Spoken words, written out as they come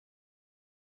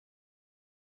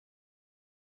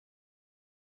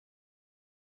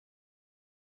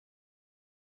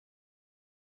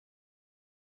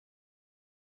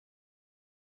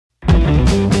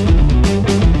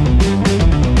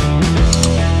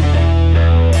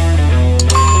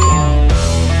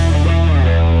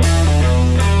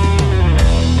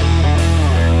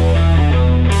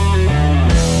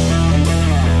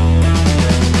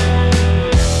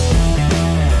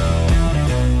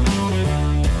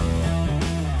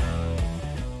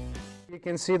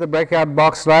can see the breakout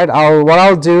box, right? What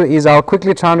I'll do is I'll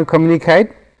quickly try to communicate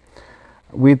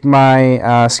with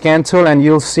my scan tool, and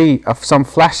you'll see some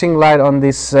flashing light on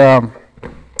this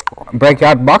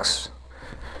breakout box.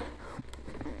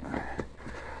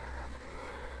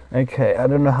 Okay, I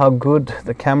don't know how good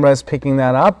the camera is picking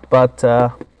that up, but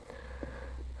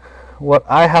what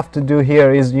I have to do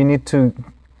here is you need to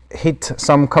hit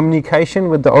some communication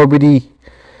with the OBD,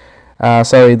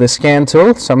 the scan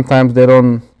tool. Sometimes they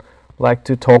don't like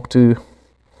to talk to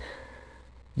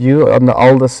you on the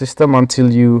older system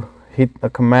until you hit a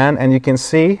command, and you can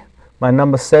see my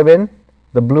number 7,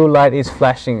 the blue light is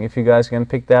flashing, if you guys can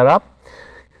pick that up.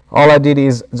 All I did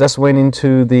is just went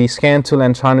into the scan tool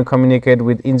and trying to communicate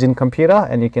with engine computer,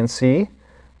 and you can see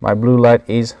my blue light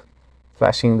is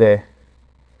flashing there.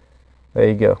 There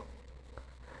you go.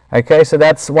 Okay, so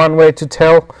that's one way to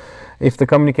tell if the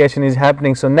communication is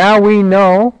happening. So now we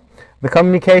know the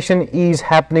communication is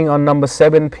happening on number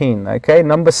 7 pin. Okay,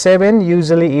 number 7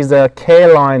 usually is a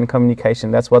K-line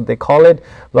communication. That's what they call it.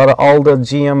 A lot of older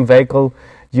GM vehicle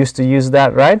used to use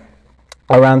that, right?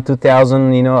 Around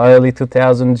 2000, early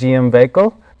 2000 GM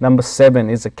vehicle. Number 7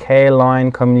 is a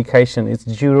K-line communication. It's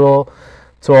 12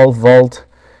 volt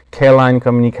K-line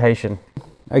communication.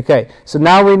 Okay, so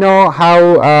now we know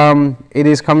how it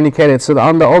is communicated. So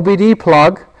on the OBD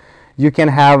plug, you can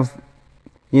have,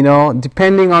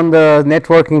 depending on the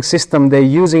networking system they're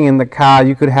using in the car,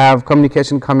 you could have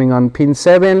communication coming on pin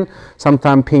 7,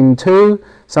 sometime pin 2,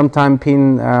 sometime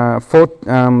pin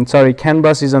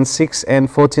CANBUS is on 6 and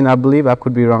 14, I believe. I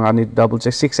could be wrong, I need to double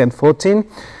check. 6 and 14,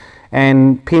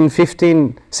 and pin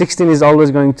 16 is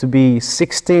always going to be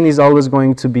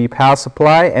power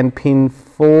supply, and pin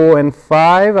 4 and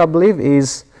 5, I believe,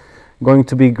 is going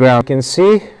to be ground. You can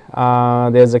see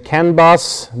there's a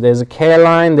CANBUS, there's a K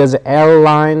line, there's an L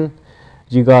line,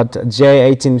 you got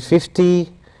J1850,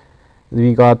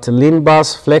 we got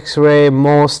LINBUS, FLEXRAY,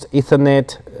 MOST,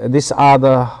 Ethernet. These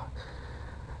are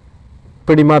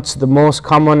pretty much the most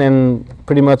common and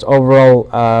pretty much overall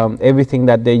everything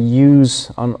that they use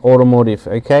on automotive.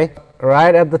 Okay,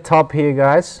 right at the top here,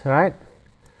 guys, right?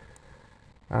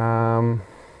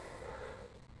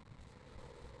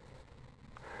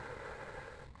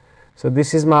 So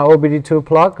this is my OBD2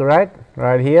 plug, right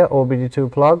here, OBD2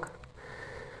 plug.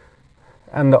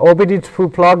 And the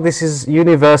OBD2 plug, this is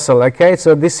universal, okay?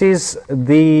 So this is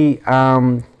the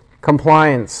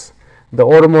compliance, the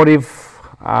automotive,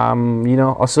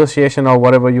 association, or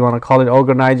whatever you want to call it,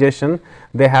 organization.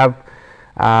 They have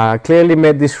clearly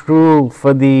made this rule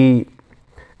for the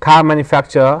car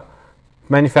manufacturers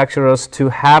to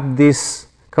have this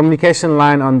communication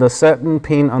line on the certain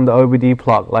pin on the OBD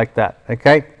plug, like that,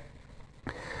 okay?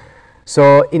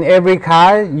 So in every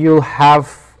car you'll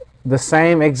have the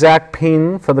same exact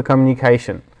pin for the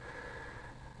communication.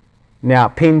 Now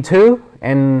pin 2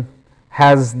 and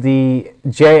has the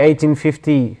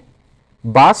J1850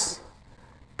 bus,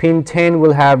 pin 10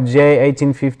 will have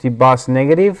J1850 bus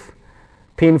negative,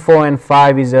 pin 4 and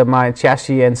 5 is my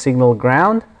chassis and signal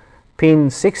ground, pin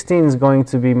 16 is going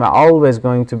to be always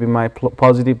going to be my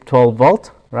positive 12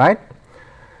 volt, right?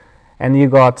 And you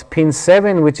got pin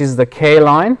 7, which is the K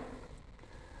line.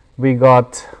 We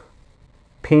got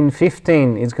pin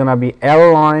 15 is going to be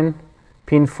L line,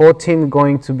 pin 14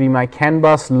 going to be my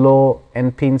CANBUS low,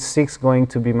 and pin 6 going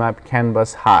to be my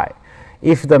CANBUS high.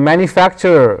 If the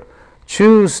manufacturer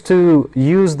choose to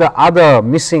use the other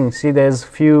missing, see there's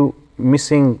few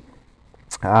missing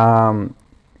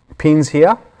pins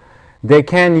here, they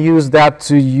can use that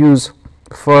to use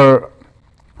for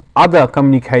other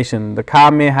communication. The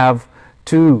car may have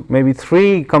 2, maybe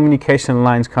 3 communication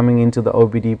lines coming into the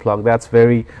OBD plug. That's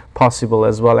very possible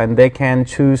as well, and they can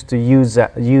choose to use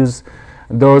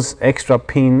those extra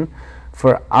pin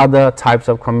for other types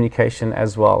of communication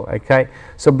as well. Okay,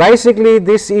 so basically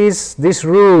this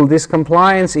rule, this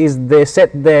compliance is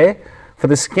set there for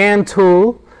the scan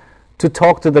tool to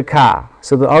talk to the car.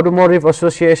 So the Automotive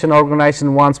Association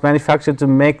organization wants manufacturer to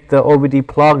make the OBD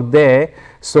plug there,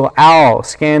 so our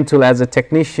scan tool as a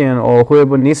technician or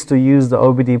whoever needs to use the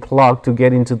OBD plug to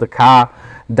get into the car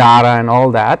data and all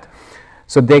that,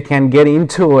 so they can get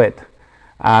into it.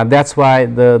 That's why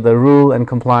the rule and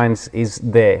compliance is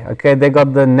there. Okay, they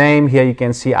got the name here, you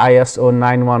can see ISO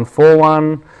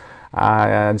 9141,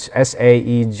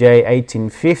 SAE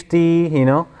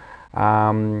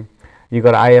J1850, you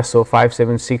got ISO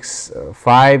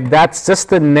 5765. That's just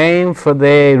the name for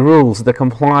their rules, the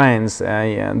compliance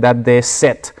that they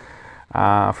set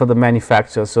for the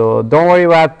manufacturer. So don't worry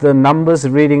about the numbers,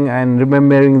 reading and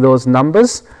remembering those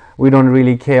numbers. We don't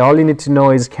really care. All you need to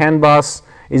know is CANBUS,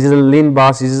 is it a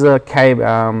LINBUS, is it a K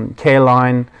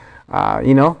line,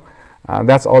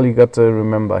 That's all you got to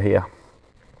remember here.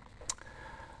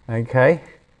 Okay,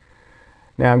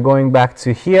 now going back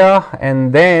to here,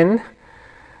 and then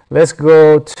let's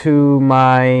go to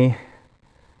my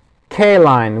K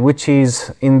line, which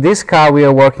is in this car we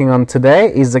are working on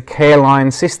today, is the K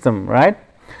line system, right?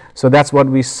 So that's what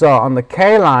we saw on the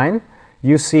K line.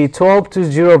 You see 12 to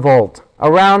 0 volt,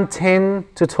 around 10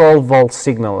 to 12 volt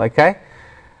signal. Okay,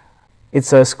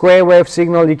 it's a square wave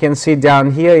signal. You can see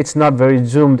down here it's not very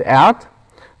zoomed out,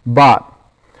 but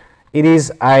it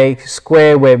is a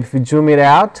square wave. If you zoom it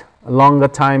out, a longer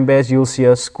time base, you'll see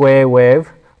a square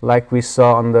wave like we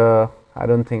saw on the, I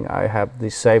don't think I have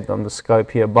this saved on the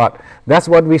scope here, but that's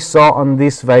what we saw on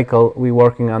this vehicle we're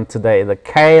working on today, the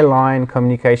K line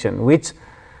communication, which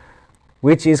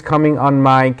is coming on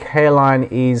my K line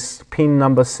is pin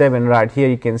number 7 right here.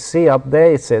 You can see up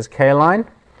there it says K line,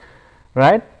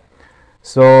 right?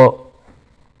 So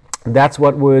that's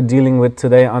what we're dealing with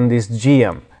today on this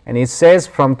GM. And it says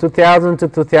from 2000 to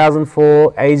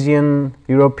 2004, Asian,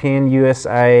 European,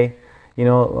 USA, you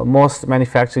know, most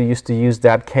manufacturers used to use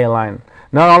that K line.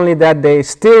 Not only that, they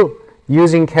still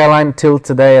using K line till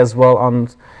today as well on,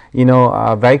 you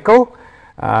know, vehicle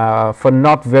for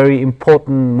not very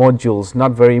important modules,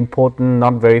 not very important,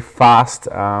 not very fast,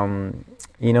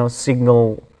 you know,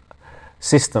 signal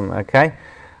system. Okay.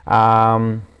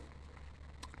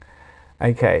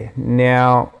 Okay.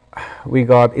 Now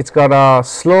it's got a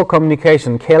slow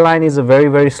communication. K line is a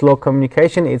very slow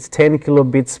communication. It's 10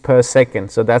 kilobits per second,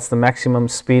 so that's the maximum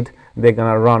speed they're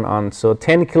gonna run on. So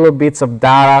 10 kilobits of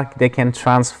data they can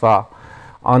transfer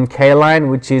on K line,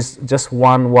 which is just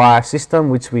one wire system,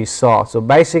 which we saw. So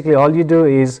basically all you do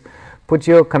is put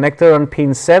your connector on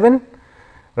pin 7,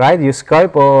 right, your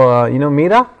scope or you know,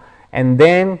 meter, and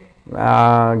then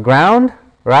ground,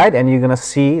 right, and you're gonna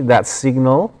see that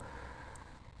signal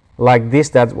like this.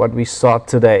 That's what we saw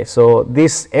today. So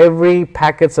this, every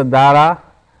packets of data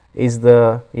is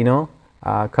the, you know,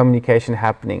 communication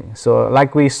happening. So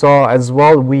like we saw as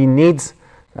well, we need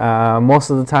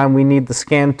most of the time we need the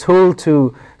scan tool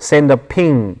to send a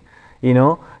ping, you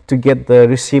know, to get the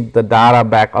receive the data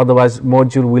back. Otherwise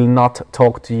module will not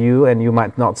talk to you and you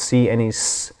might not see any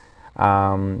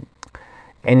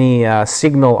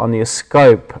signal on your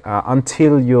scope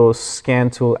until your scan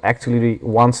tool actually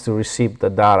wants to receive the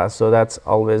data. So that's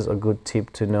always a good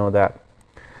tip to know that.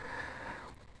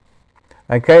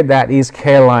 Okay, that is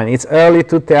K line. It's early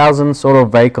 2000 sort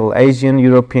of vehicle, Asian,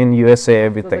 European, USA,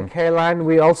 everything. So the K line,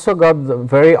 we also got the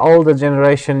very older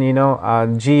generation, you know,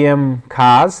 GM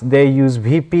cars. They use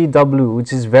VPW,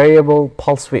 which is variable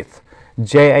pulse width,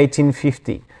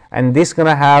 J1850. And this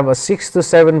gonna have a 6 to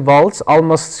 7 volts,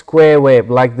 almost square wave,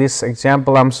 like this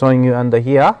example I'm showing you under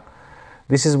here.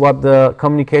 This is what the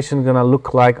communication gonna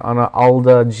look like on an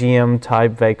older GM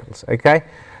type vehicles. Okay,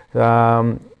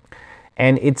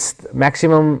 and its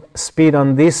maximum speed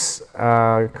on this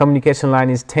communication line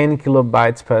is 10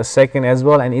 kilobytes per second as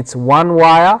well, and it's one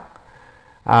wire,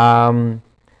 and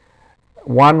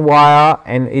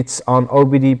it's on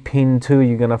OBD pin 2.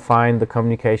 You're gonna find the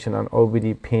communication on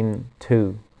OBD pin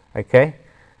 2. Okay,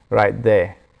 right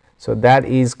there. So that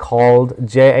is called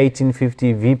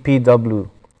J1850 VPW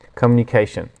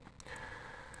communication.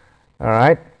 All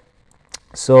right,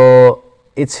 so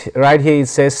it's right here, it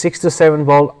says 6 to 7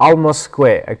 volt, almost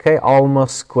square. Okay,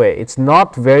 almost square. It's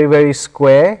not very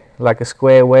square like a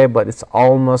square wave, but it's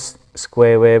almost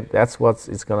square wave. That's what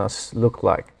it's gonna look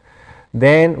like.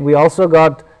 Then we also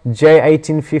got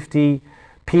J1850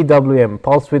 PWM,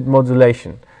 pulse width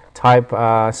modulation type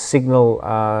signal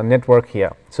network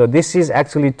here. So this is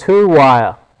actually two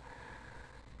wire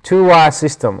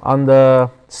system on the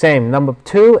same number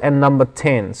 2 and number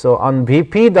 10. So on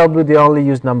VPW they only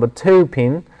use number 2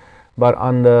 pin, but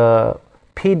on the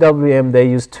PWM they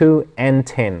use 2 and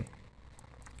 10.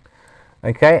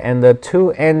 Okay, and the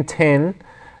 2 and 10,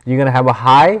 you're gonna have a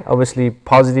high, obviously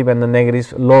positive, and the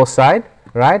negative low side,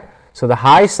 right? So the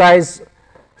high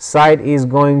side is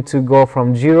going to go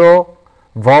from 0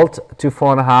 volt to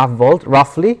 4.5 volt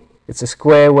roughly. It's a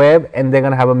square wave, and they're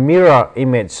gonna have a mirror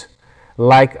image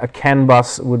like a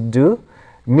CANBUS would do.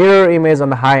 Mirror image on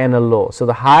the high and the low. So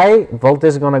the high voltage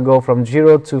is going to go from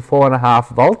 0 to 4.5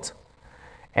 volt,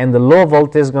 and the low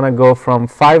voltage is going to go from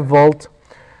 5 volt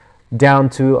down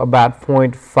to about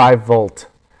 0.5 volt.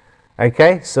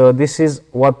 Okay, so this is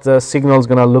what the signal is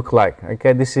going to look like.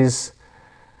 Okay, this is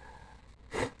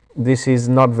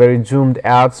not very zoomed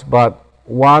out, but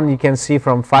one you can see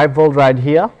from 5 volt right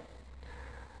here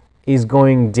is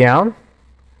going down.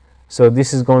 So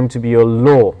this is going to be your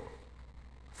low,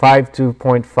 5 to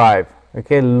 0.5,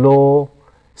 okay, low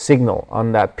signal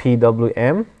on that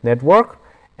PWM network.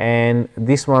 and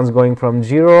this one's going from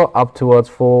 0 up towards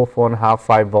 4.5,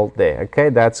 5 volt there. Okay,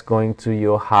 that's going to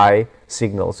your high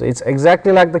signal. So it's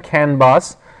exactly like the CAN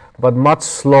bus, but much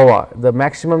slower. The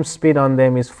maximum speed on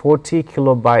them is 40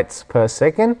 kilobytes per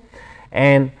second,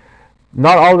 and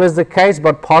not always the case,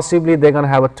 but possibly they're going to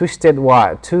have a twisted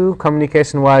wire. Two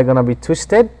communication wire going to be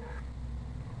twisted,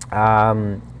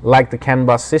 like the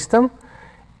CANBUS system,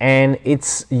 and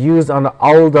it's used on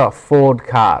older Ford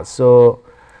cars. So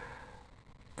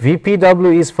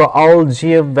VPW is for old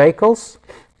GF vehicles,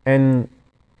 and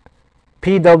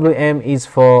PWM is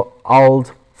for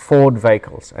old Ford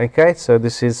vehicles. Okay, so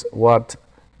this is what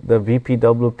the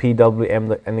VPW,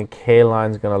 PWM, and the K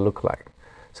line is going to look like.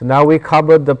 So now we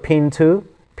covered the pin 2,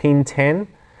 pin 10.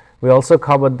 We also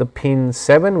covered the pin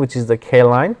 7, which is the K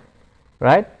line,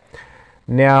 right?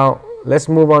 Now let's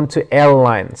move on to L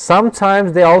line.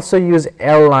 Sometimes they also use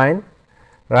L line,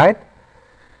 right?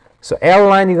 So L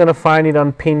line, you're going to find it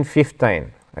on pin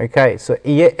 15. Okay, so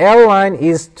L line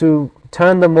is to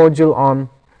turn the module on,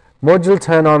 module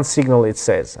turn on signal, it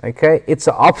says. Okay, it's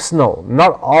optional.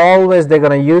 Not always they're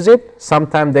going to use it.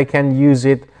 Sometimes they can use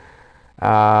it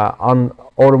on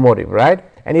automotive, right?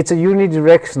 And it's a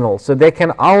unidirectional, so they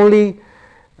can only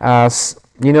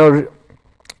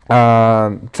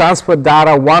transfer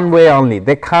data one way only.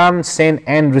 They can't send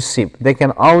and receive. They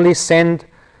can only send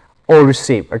or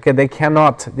receive. Okay, they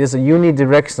cannot. This is a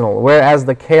unidirectional, whereas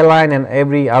the K line and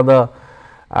every other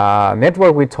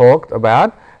network we talked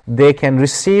about, they can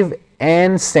receive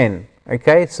and send.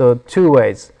 Okay, so two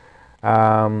ways.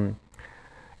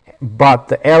 But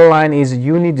the L line is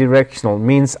unidirectional,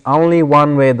 means only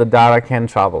one way the data can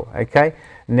travel. Okay,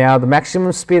 now the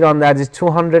maximum speed on that is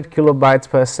 200 kilobytes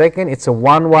per second. It's a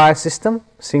one wire system,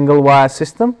 single wire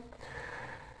system,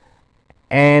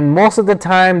 and most of the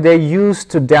time they're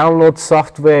used to download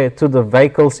software to the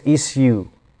vehicle's ECU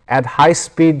at high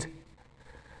speed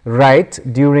rate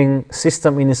during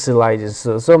system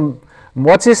initialization. So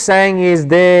what he's saying is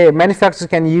the manufacturers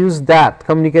can use that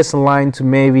communication line to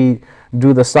maybe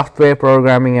do the software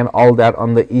programming and all that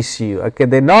on the ECU. Okay,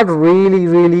 they're not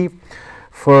really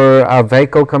for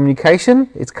vehicle communication.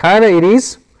 It's kind of, it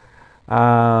is,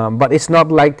 but it's not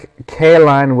like K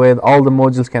line where all the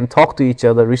modules can talk to each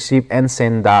other, receive and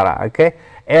send data. Okay,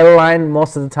 L line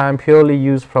most of the time purely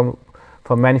used for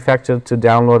manufacturer to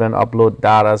download and upload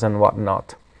data and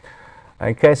whatnot.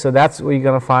 Okay, so that's what you're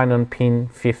gonna find on pin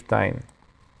 15.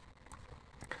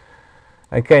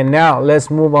 Okay, now let's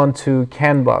move on to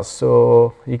CAN bus.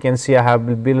 So you can see I have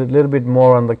built a little bit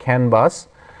more on the CAN bus.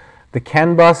 The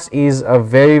CAN bus is a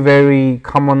very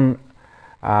common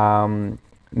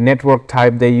network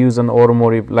type they use on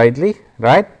automotive lately,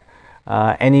 right?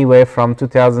 Anywhere from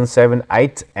 2007,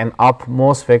 8 and up,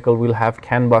 most vehicle will have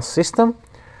CAN bus system,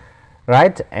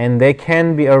 right? And they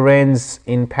can be arranged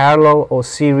in parallel or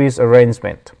series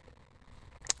arrangement.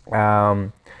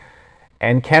 And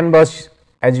CAN bus,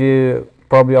 as you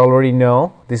probably already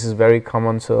know, this is very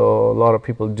common, so a lot of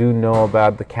people do know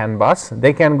about the CAN bus.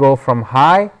 They can go from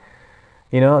high,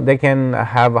 they can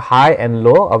have high and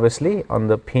low. Obviously on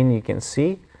the pin you can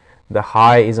see the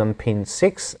high is on pin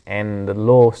 6 and the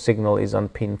low signal is on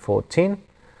pin 14,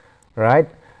 right?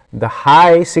 The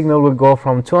high signal will go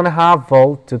from 2.5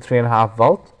 volt to 3.5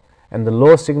 volt, and the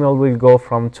low signal will go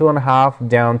from 2.5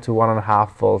 down to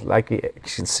 1.5 volt, like you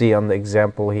can see on the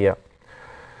example here.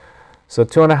 So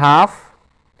 2.5,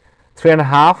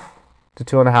 3.5 to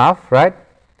 2.5, right?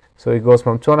 So it goes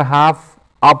from 2.5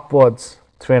 upwards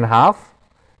 3.5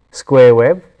 square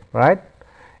wave, right?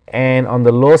 And on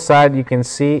the low side you can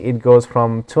see it goes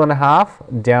from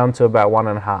 2.5 down to about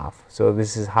 1.5. So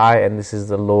this is high and this is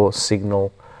the low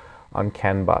signal on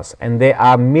CAN bus, and they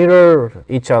are mirror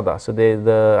each other. So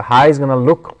the high is going to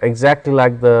look exactly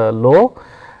like the low,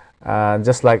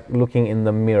 just like looking in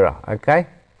the mirror. Okay,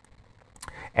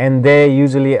 and they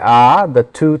usually are the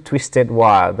two twisted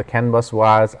wire. The CAN bus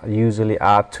wires usually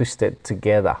are twisted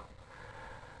together.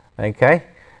 Okay,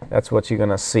 that's what you're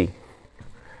gonna see.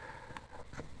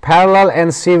 Parallel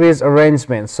and series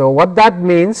arrangement. So what that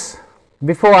means,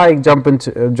 before I jump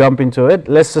into it,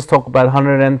 let's just talk about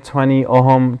 120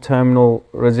 ohm terminal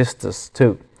resistors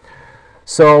too.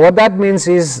 So what that means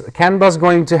is CAN bus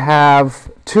going to have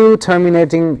two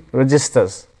terminating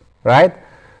resistors, right?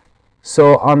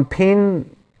 So on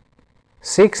pin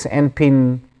 6 and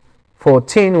pin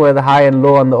 14, where the high and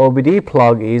low on the OBD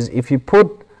plug is, if you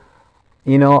put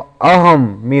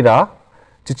ohm meter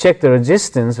to check the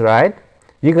resistance, right,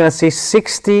 you're going to see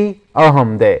 60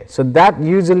 ohm there. So that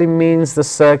usually means the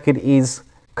circuit is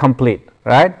complete,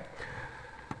 right?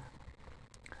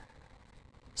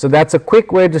 So that's a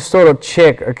quick way to sort of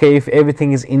check, okay, if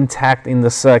everything is intact in the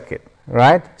circuit,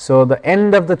 right? So the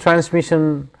end of the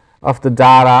transmission of the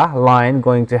data line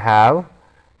going to have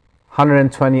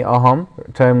 120 ohm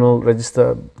terminal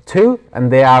register 2,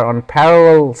 and they are on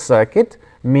parallel circuit,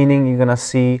 meaning you're going to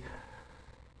see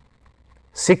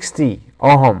 60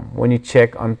 ohm when you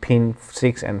check on pin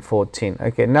 6 and 14.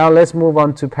 Okay, now let's move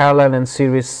on to parallel and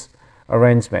series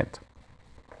arrangement.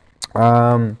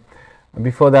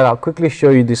 Before that, I'll quickly show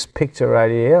you this picture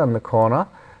right here on the corner.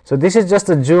 So this is just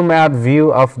a zoom out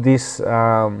view of this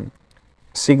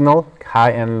signal,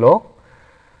 high and low.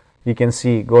 You can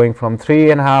see going from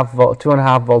 3.5 volt,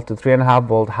 2.5 volt to 3.5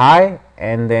 volt high,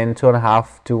 and then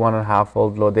 2.5 to 1.5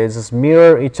 volt low. They just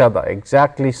mirror each other,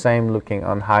 exactly same looking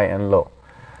on high and low.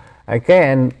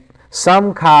 Okay, and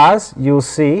some cars you'll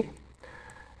see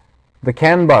the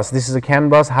CANBUS. This is a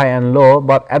CANBUS high and low,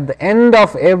 but at the end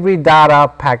of every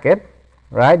data packet,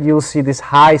 right, you'll see this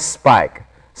high spike.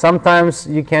 Sometimes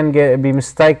you can be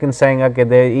mistaken saying, okay,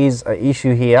 there is an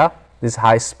issue here, this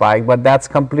high spike, but that's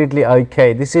completely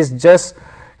okay. This is just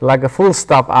like a full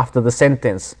stop after the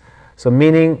sentence. So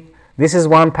meaning this is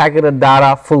one packet of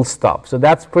data, full stop. So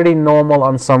that's pretty normal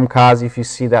on some cars if you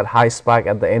see that high spike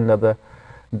at the end of the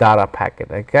data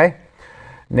packet. Okay,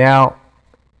 now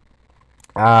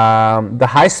the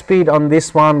high speed on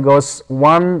this one goes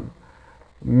 1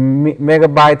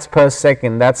 megabytes per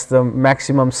second. That's the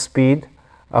maximum speed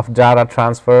of data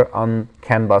transfer on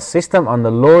CANBUS system. On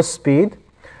the low speed,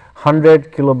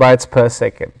 100 kilobytes per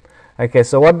second. Okay,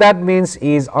 so what that means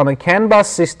is on a CANBUS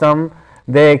system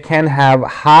they can have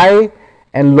high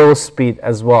and low speed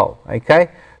as well. Okay,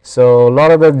 so a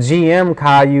lot of the GM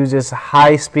car uses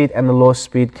high speed and low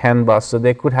speed CANBUS, so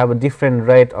they could have a different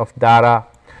rate of data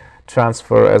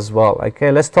transfer as well.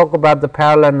 Okay, let's talk about the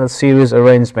parallel and the series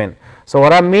arrangement. So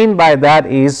what I mean by that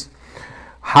is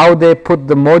how they put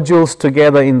the modules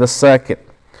together in the circuit.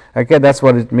 Okay, that's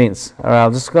what it means.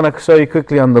 I'm just going to show you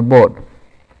quickly on the board.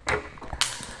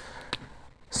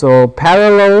 So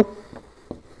parallel,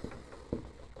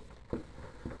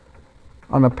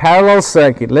 on a parallel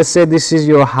circuit, let's say this is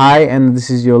your high and this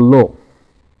is your low,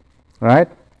 right?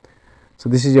 So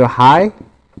this is your high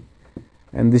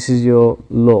and this is your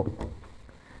low,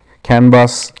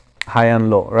 CANBUS high and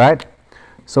low, right?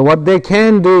 So what they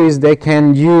can do is they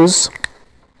can use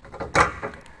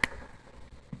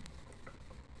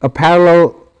a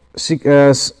parallel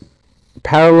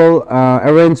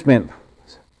arrangement.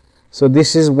 So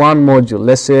this is one module.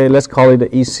 Let's call it the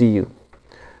ECU.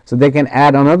 So they can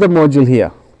add another module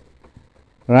here,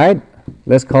 right?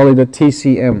 Let's call it a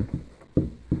TCM.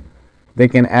 They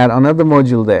can add another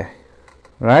module there,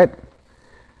 right?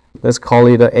 Let's call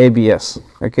it a ABS.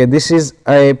 Okay, this is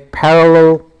a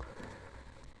parallel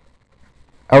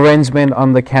arrangement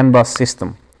on the CANBUS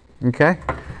system. Okay,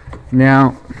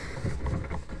 now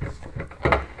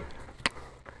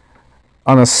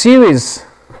on a series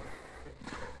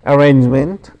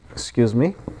arrangement,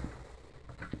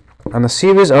 on a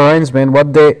series arrangement,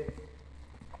 what they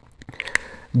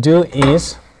do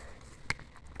is,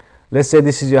 let's say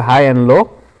this is your high and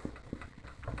low,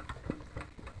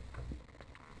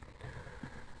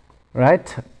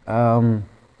 right?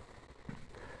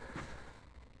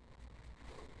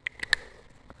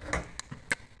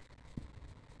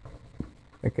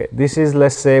 Okay, this is,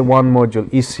 let's say, one module,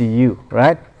 ECU,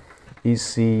 right?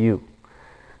 ECU.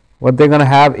 What they're going to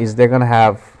have is they're going to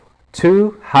have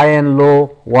 2 high and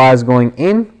low wires going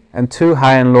in and 2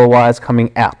 high and low wires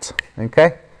coming out.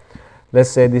 Okay,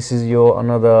 let's say this is your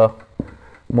another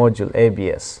module,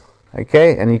 ABS.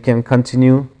 Okay, and you can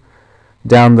continue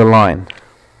down the line.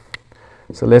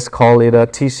 So let's call it a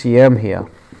TCM here.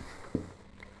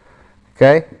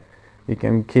 Okay, you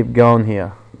can keep going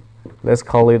here. Let's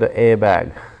call it an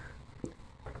airbag,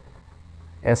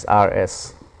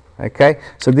 SRS. Okay,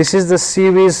 so this is the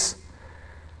series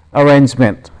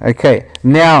arrangement. Okay,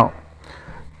 now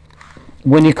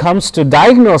when it comes to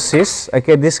diagnosis,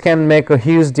 okay, this can make a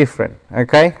huge difference.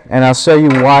 Okay, and I'll show you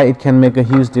why it can make a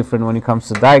huge difference when it comes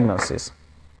to diagnosis.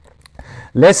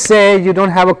 Let's say you don't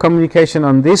have a communication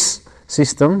on this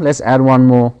system. Let's add one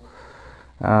more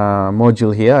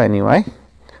module here anyway.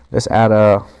 Let's add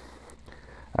a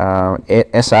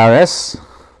SRS.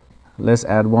 Let's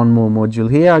add one more module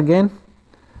here again.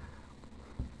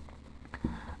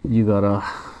 You got a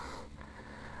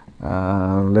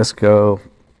let's go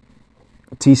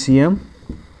TCM.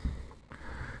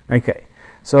 Okay,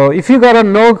 so if you got a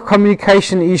no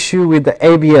communication issue with the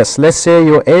ABS, let's say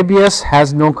your ABS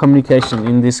has no communication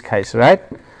in this case, right?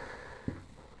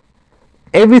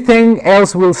 Everything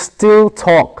else will still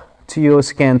talk to your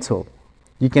scan tool.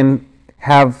 You can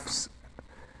have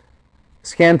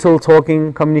scan tool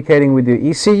communicating with your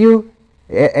ECU,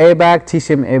 airbag,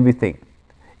 TCM, everything.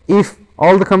 If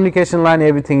all the communication line,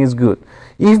 everything is good.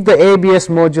 If the ABS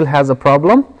module has a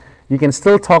problem, you can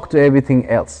still talk to everything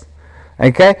else.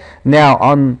 Okay. Now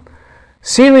on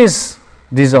series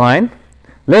design,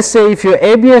 let's say if your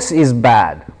ABS is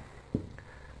bad,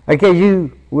 okay,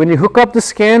 when you hook up the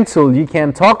scan tool, you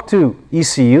can talk to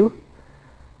ECU.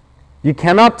 You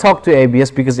cannot talk to ABS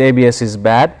because ABS is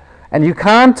bad, and you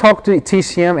can't talk to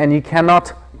TCM, and you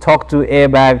cannot talk to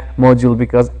airbag module,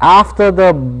 because after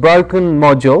the broken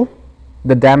module,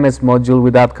 the damaged module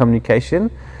without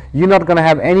communication, you're not going to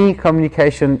have any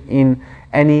communication in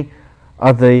any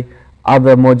of the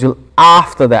other module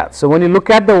after that. So when you look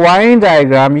at the wiring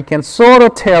diagram, you can sort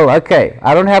of tell, okay,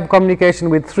 I don't have communication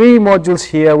with 3 modules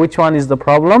here, which one is the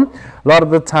problem? A lot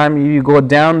of the time you go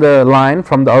down the line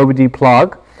from the OBD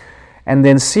plug and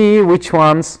then see which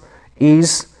ones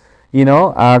is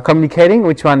communicating,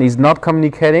 which one is not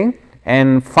communicating,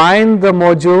 and find the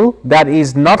module that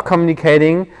is not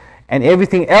communicating, and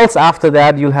everything else after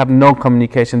that you'll have no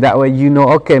communication. That way you know,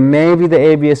 okay, maybe the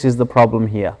ABS is the problem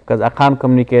here because I can't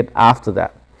communicate after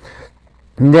that.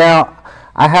 Now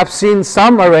I have seen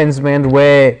some arrangement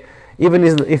where even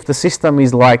if the system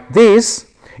is like this,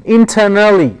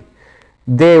 internally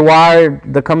they wire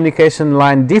the communication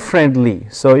line differently.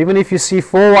 So even if you see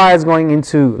 4 wires going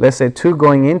into, let's say 2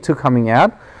 going in, 2 coming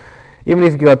out, even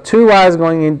if you got 2 wires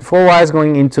going in, 4 wires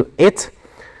going into it,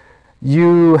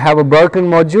 you have a broken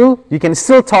module, you can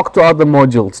still talk to other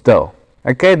modules though.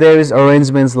 Okay, there is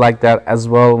arrangements like that as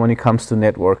well when it comes to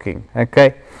networking.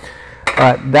 Okay,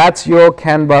 all right, that's your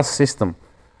CANBUS system.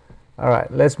 All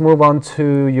right, let's move on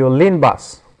to your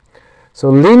LINBUS. So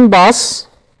LINBUS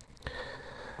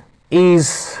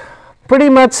is pretty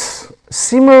much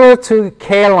similar to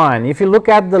K-line. If you look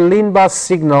at the LINBUS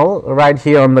signal right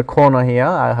here on the corner here,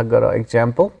 I have got an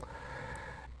example.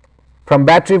 From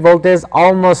battery voltage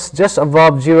almost just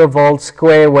above 0 volt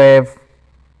square wave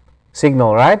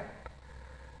signal, right?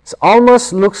 It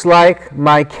almost looks like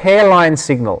my K-line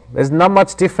signal. There's not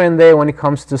much different there when it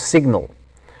comes to signal.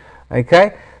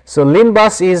 Okay, so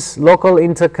LINBUS is local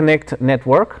interconnect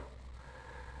network.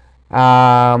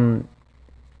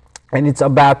 And it's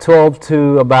about 12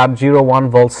 to about 0.1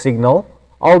 volt signal,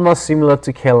 almost similar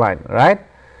to K-line, right?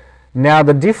 Now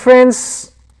the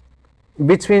difference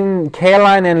between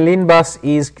K-line and LINBUS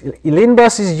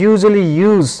is usually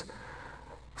used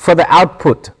for the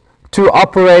output to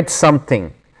operate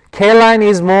something. K-line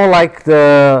is more like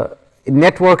the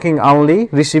networking only,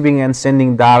 receiving and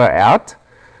sending data out,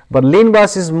 but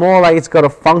LINBUS is more like it's got a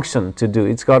function to do,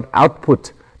 it's got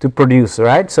output to produce,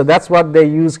 right? So that's what they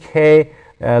use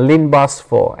LINBUS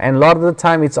for, and a lot of the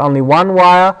time it's only 1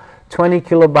 wire, 20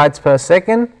 kilobytes per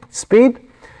second speed,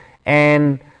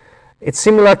 and it's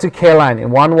similar to K-line. In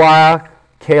 1 wire,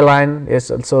 K-line is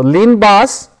so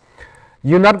LINBUS.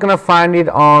 You're not going to find it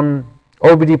on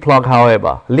OBD plug.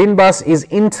 However, LINBUS is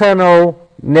internal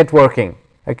networking.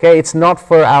 Okay, it's not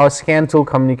for our scan tool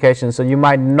communication, so you're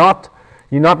not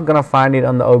going to find it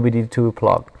on the OBD2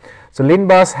 plug. So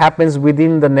LINBUS happens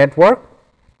within the network.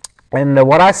 And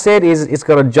what I said is it's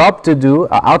got a job to do,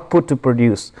 output to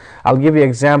produce. I'll give you an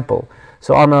example.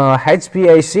 So on a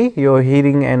HVAC, your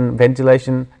heating and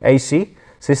ventilation AC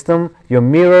system, your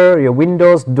mirror, your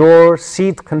windows, door,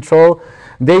 seat control,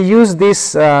 they use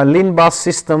this LINBUS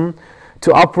system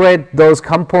to operate those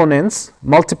components,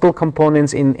 multiple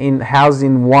components housed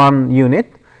in one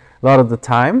unit a lot of the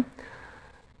time.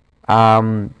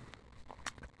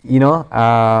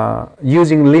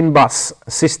 Using LINBUS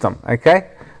system,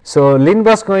 okay? So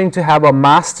LINBUS going to have a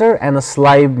master and a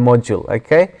slave module,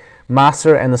 okay?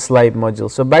 Master and a slave module.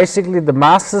 So basically the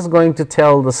master is going to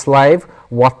tell the slave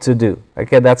what to do,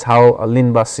 okay? That's how a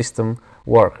LINBUS system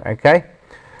works, okay?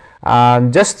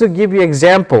 Just to give you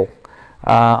example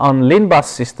on LINBUS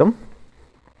system,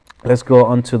 let's go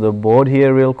onto the board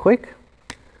here real quick.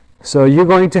 So you're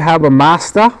going to have a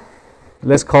master,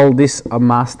 let's call this a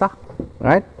master,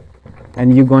 right?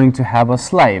 And you're going to have a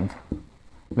slave.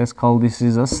 Let's call this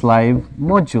is a slave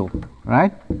module,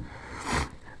 right?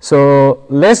 So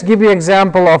let's give you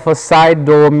example of a side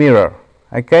door mirror.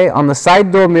 Okay, on the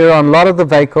side door mirror on a lot of the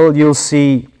vehicle you'll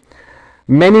see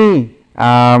many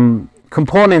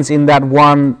components in that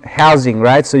one housing,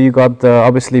 right? So you got the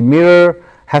obviously mirror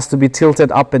has to be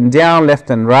tilted up and down, left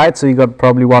and right, so you got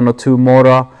probably 1 or 2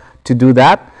 motor to do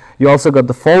that. You also got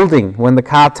the folding. When the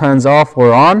car turns off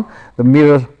or on, the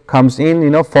mirror comes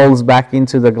in, folds back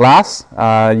into the glass,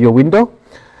 your window,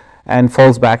 and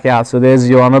folds back out. So there's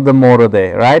your another motor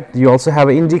there, right? You also have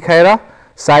an indicator,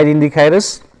 side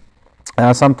indicators.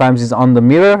 Sometimes it's on the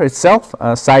mirror itself,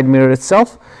 side mirror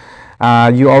itself.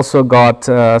 You also got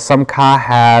some car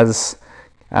has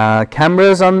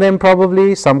cameras on them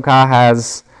probably. Some car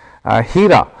has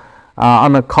heater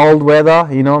on a cold weather,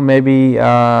 you know, maybe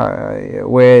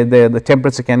where the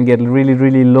temperature can get really,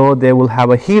 really low. They will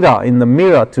have a heater in the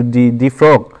mirror to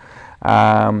defrog,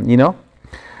 you know,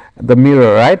 the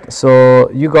mirror, right?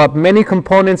 So you got many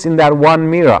components in that one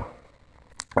mirror,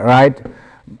 right?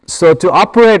 So to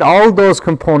operate all those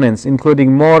components,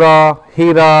 including motor,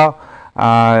 heater,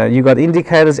 you got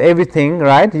indicators, everything,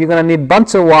 right? You're going to need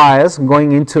bunch of wires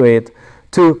going into it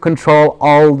to control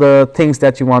all the things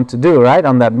that you want to do, right,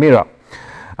 on that mirror.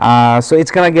 So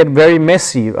it's going to get very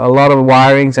messy. A lot of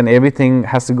wirings and everything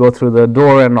has to go through the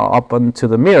door and up onto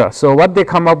the mirror. So what they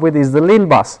come up with is the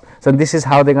LINBUS. So this is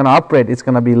how they're going to operate. It's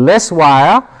going to be less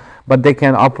wire, but they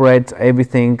can operate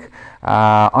everything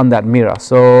on that mirror.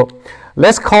 So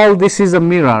let's call this is a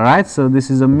mirror, right? So this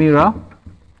is a mirror,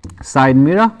 side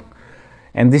mirror,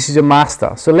 and this is your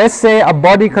master. So let's say a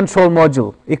body control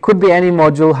module. It could be any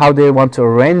module, how they want to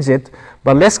arrange it,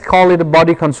 but let's call it a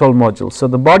body control module. So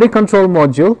the body control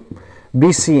module,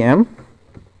 BCM,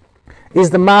 is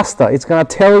the master. It's going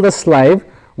to tell the slave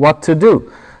what to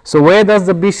do. So where does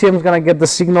the BCM going to get the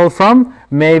signal from?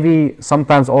 Maybe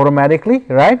sometimes automatically,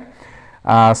 right?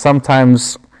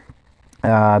 Sometimes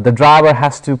the driver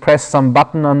has to press some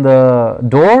button on the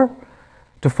door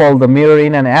to fold the mirror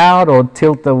in and out, or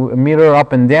tilt the mirror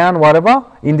up and down, whatever.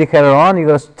 Indicator on, you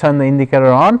got to turn the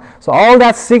indicator on. So all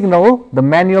that signal, the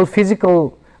manual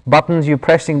physical buttons you're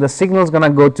pressing, the signal is going to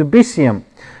go to BCM.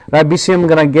 Right? BCM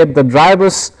going to get the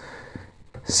driver's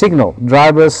signal,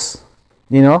 driver's,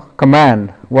 you know,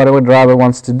 command, whatever driver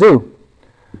wants to do.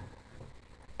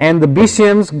 And the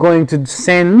BCM is going to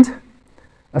send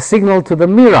a signal to the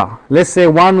mirror. Let's say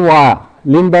one wire.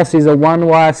 LINBUS is a one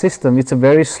wire system. It's a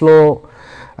very slow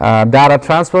data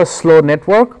transfer, slow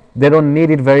network. They don't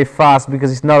need it very fast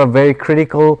because it's not a very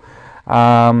critical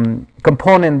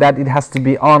component that it has to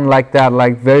be on like that,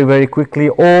 like very, very quickly,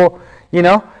 or, you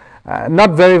know,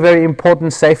 not very, very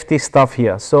important safety stuff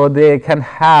here. So they can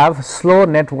have slow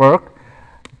network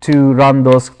to run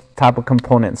those type of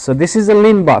components. So this is a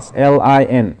LINBUS,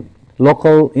 L-I-N,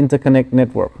 local interconnect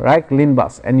network, right?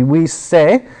 LINBUS. And we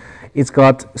say it's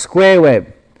got square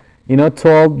wave, you know,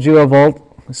 12 gigavolt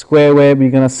square wave.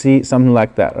 You're going to see something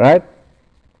like that, right?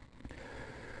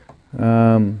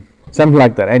 Something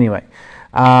like that anyway.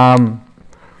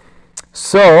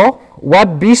 So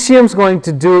what BCM is going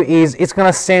to do is it's going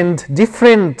to send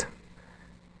different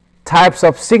types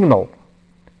of signal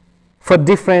for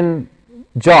different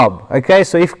job. Okay,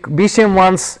 so if BCM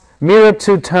wants mirror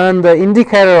to turn the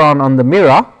indicator on the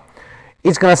mirror,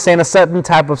 it's going to send a certain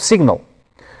type of signal.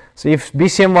 So if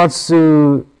BCM wants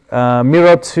to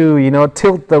mirror to, you know,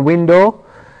 tilt the window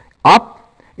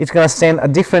up, it's going to send a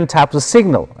different type of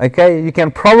signal. Okay, you can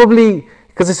probably,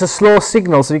 because it's a slow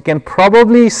signal, so you can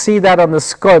probably see that on the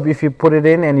scope if you put it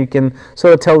in, and you can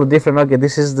sort of tell the different, okay,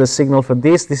 this is the signal for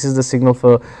this is the signal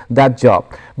for that job.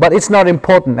 But it's not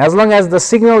important. As long as the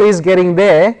signal is getting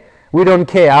there, we don't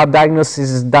care. Our diagnosis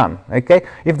is done. Okay,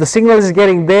 if the signal is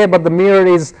getting there but the mirror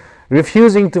is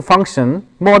refusing to function,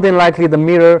 more than likely the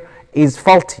mirror is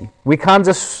faulty. We can't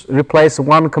just replace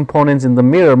one component in the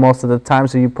mirror most of the time,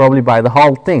 so you probably buy the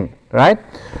whole thing, right?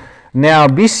 Now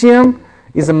BCM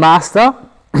is a master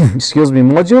excuse me,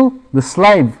 module. The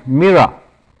slave mirror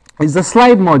is the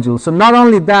slave module. So not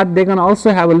only that, they're going to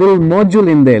also have a little module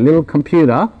in there, little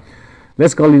computer.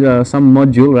 Let's call it some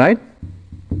module, right?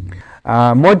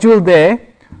 Module there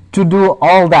to do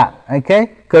all that,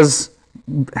 okay? Because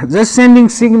just sending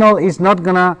signal is not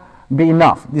going to be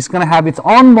enough. It's going to have its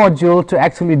own module to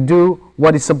actually do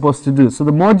what it's supposed to do. So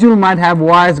the module might have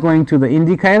wires going to the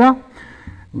indicator.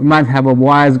 We might have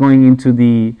wires going into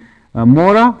the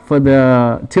motor for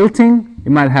the tilting.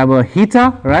 You might have a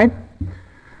heater, right?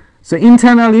 So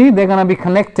internally they're going to be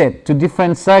connected to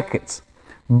different circuits,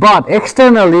 but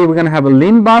externally we're going to have a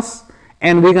LINBUS,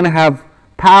 and we're going to have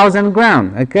powers and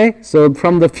ground. Okay, so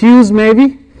from the fuse,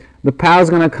 maybe the power is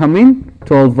going to come in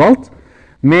 12 volt,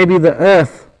 maybe the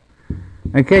earth.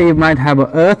 Okay, you might have a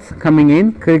earth coming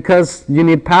in, because you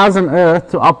need powers and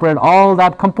earth to operate all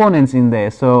that components in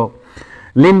there. So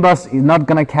LINBUS is not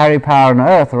going to carry power and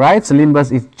earth, right? So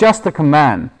LINBUS is just a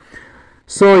command.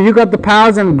 So you got the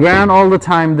powers and ground all the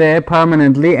time there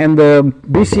permanently, and the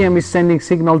BCM is sending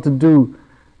signal to do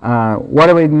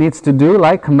whatever it needs to do,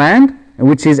 like command,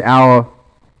 which is our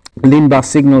LINBUS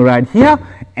signal right here,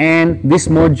 and this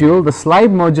module, the slide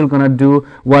module, going to do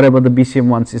whatever the BCM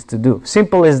wants it to do.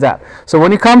 Simple as that. So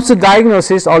when it comes to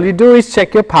diagnosis, all you do is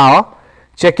check your power,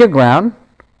 check your ground,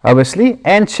 obviously,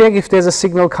 and check if there's a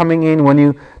signal coming in when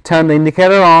you turn the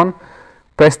indicator on,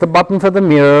 press the button for the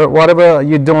mirror, whatever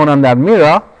you're doing on that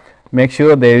mirror, make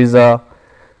sure there is a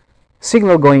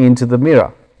signal going into the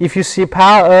mirror. If you see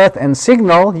power, earth and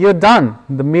signal, you're done.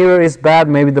 The mirror is bad,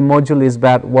 maybe the module is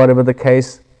bad, whatever the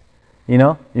case, you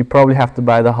know, you probably have to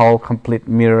buy the whole complete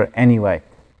mirror anyway.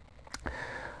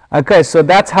 Okay, so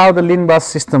that's how the LINBUS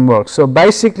system works. So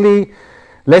basically,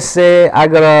 let's say I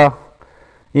got a,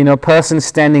 you know, person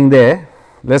standing there.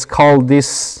 Let's call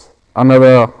this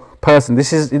another person.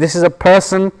 This is a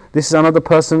person, this is another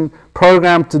person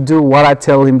programmed to do what I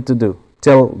tell him to do,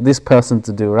 tell this person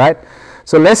to do, right?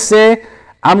 So let's say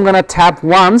I'm gonna tap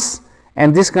once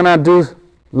and this gonna do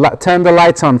turn the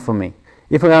lights on for me.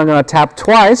 If I'm gonna tap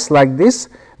twice like this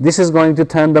is going to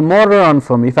turn the motor on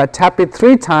for me. If I tap it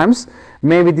 3 times,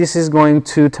 maybe this is going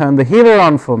to turn the heater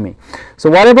on for me. So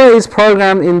whatever is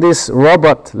programmed in this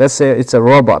robot, let's say it's a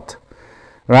robot,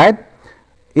 right?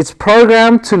 It's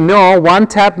programmed to know 1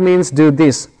 tap means do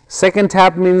this, 2nd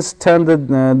tap means turn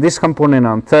the this component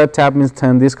on, 3rd tap means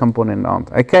turn this component on.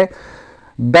 Okay,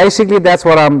 basically that's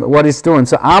what it's doing.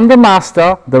 So I'm the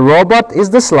master, the robot is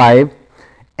the slave,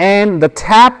 and the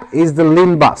tap is the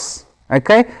LINBUS.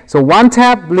 Okay, so 1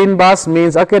 tap LINBUS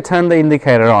means okay, turn the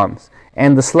indicator on,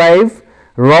 and the slave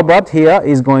robot here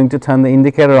is going to turn the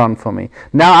indicator on for me.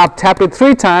 Now I've tapped it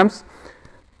 3 times.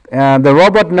 The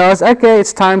robot knows, okay,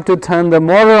 it's time to turn the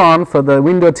motor on for the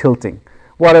window tilting,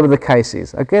 whatever the case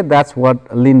is. Okay, that's what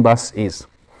LINBUS is.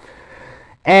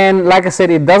 And like I said,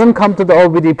 it doesn't come to the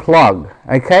OBD plug.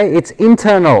 Okay, it's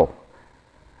internal.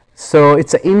 So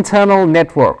it's an internal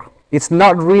network. It's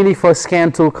not really for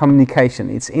scan tool communication.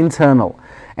 It's internal.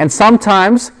 And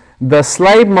sometimes the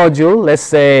slave module, let's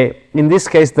say in this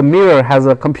case the mirror has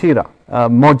a computer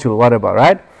module, whatever,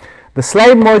 right? The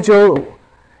slave module,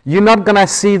 you're not gonna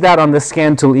see that on the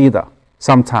scan tool either.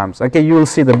 Sometimes, okay, you will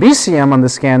see the BCM on the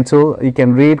scan tool. You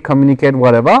can read, communicate,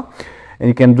 whatever, and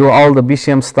you can do all the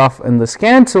BCM stuff in the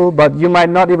scan tool, but you might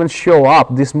not even show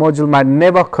up. This module might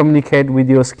never communicate with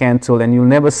your scan tool, and you'll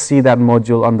never see that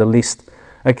module on the list.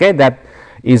 Okay, that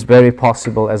is very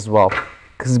possible as well,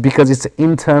 because it's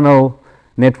internal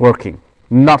networking,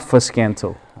 not for scan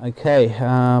tool. Okay,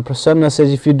 Prasanna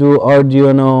says if you do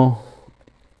Arduino,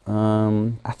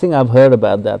 I think I've heard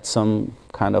about that, some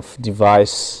kind of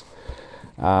device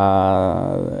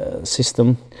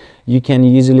system, you can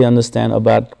easily understand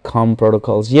about COM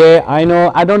protocols. Yeah, I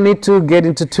know, I don't need to get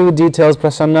into too details,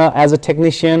 Prasanna. As a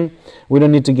technician, we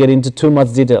don't need to get into too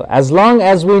much detail. As long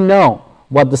as we know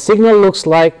what the signal looks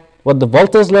like, what the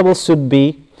voltage level should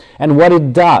be, and what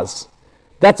it does,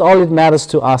 that's all it matters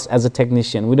to us as a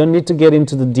technician. We don't need to get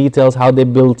into the details, how they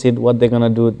built it, what they're gonna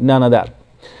do, none of that.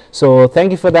 So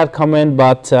thank you for that comment,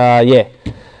 but yeah.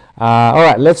 All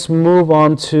right, let's move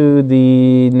on to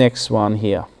the next one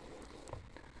here.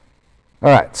 All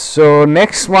right, so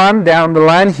next one down the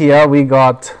line here, we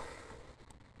got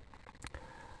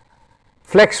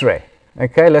FLEXRAY.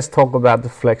 Okay, let's talk about the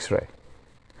FLEXRAY.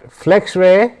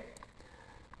 FLEXRAY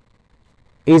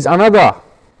is another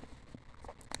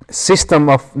system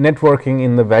of networking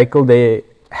in the vehicle. They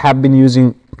have been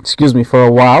using, excuse me, for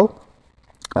a while.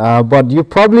 But you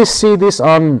probably see this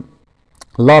on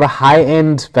a lot of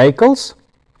high-end vehicles.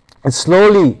 It's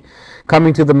slowly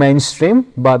coming to the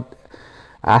mainstream, but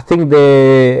I think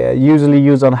they usually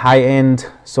use on high-end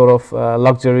sort of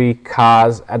luxury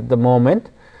cars at the moment,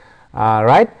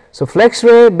 right? So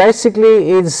FLEXRAY basically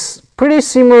is pretty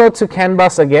similar to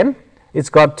CANBUS again. It's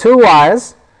got 2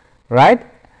 wires, right?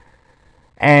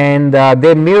 And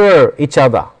they mirror each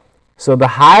other. So the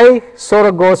high sort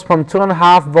of goes from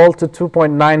 2.5 volt to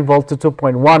 2.9 volt to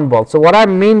 2.1 volt. So what I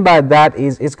mean by that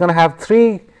is it's going to have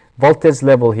 3 voltage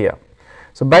level here.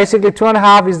 So basically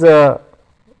 2.5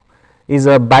 is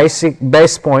a basic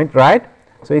base point, right?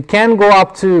 So it can go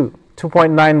up to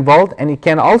 2.9 volt, and it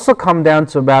can also come down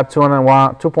to about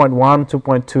 2.1,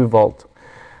 2.2 volt.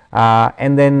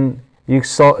 And then you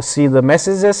see the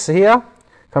messages here,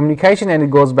 communication, and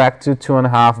it goes back to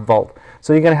 2.5 volt.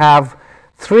 So you can have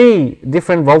 3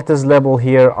 different voltage level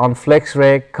here on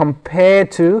FLEXRAY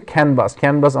compared to CANBUS.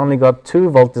 CANBUS only got 2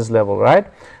 voltage level, right?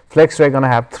 FLEXRAY going to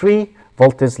have 3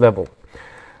 voltage level.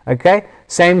 Okay,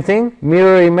 same thing,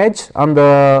 mirror image on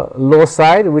the low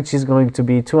side, which is going to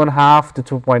be 2.5 to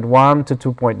 2.1 to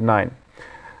 2.9.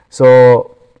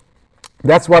 So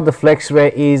that's what the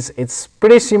FLEXRAY is. It's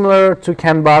pretty similar to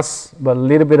CANBUS, but a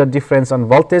little bit of difference on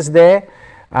voltage there.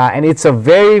 And it's a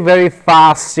very, very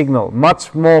fast signal,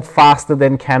 much more faster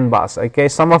than CANBUS. Okay,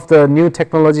 some of the new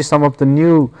technology, some of the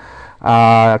new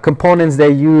components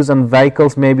they use on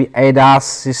vehicles, maybe ADAS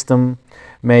system,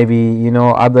 maybe, you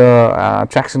know, other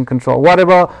traction control,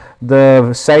 whatever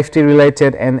the safety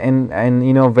related and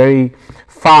you know, very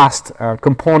fast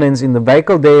components in the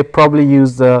vehicle, they probably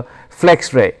use the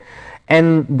FLEXRAY.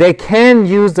 and they can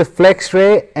use the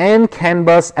FLEXRAY and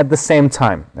CANBUS at the same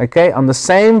time. Okay, on the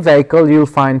same vehicle you'll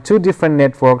find two different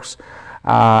networks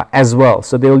as well.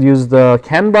 So they'll use the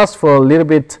CANBUS for a little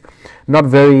bit not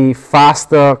very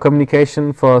faster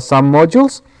communication for some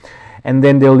modules, and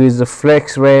then they'll use the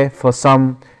FLEXRAY for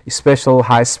some special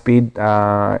high-speed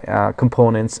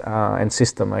components and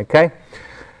system. Okay,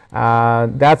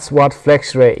 that's what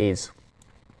FLEXRAY is.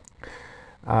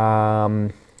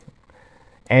 And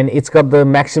it's got the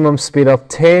maximum speed of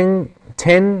 10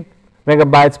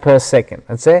 megabytes per second,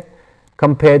 let's say,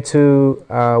 compared to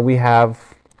we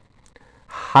have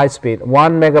high speed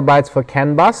 1 megabytes for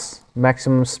CANBUS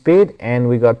maximum speed, and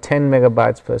we got 10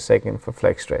 megabytes per second for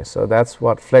FLEXRAY. So that's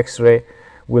what FLEXRAY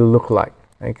will look like.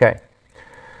 Okay,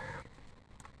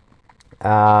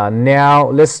 now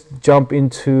let's jump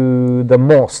into the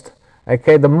MOST.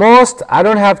 Okay, the MOST, I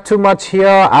don't have too much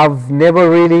here. I've never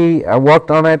really worked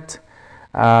on it.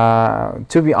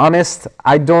 To be honest,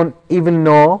 I don't even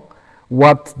know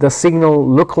what the signal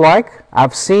look like.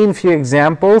 I've seen few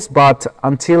examples, but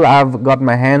until I've got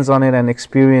my hands on it and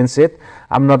experience it,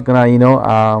 I'm not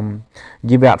gonna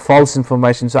give out false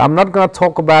information. So I'm not gonna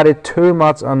talk about it too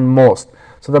much on MOST.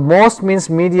 So the MOST means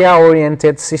media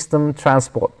oriented system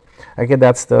transport. Okay,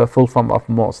 that's the full form of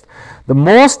MOST. The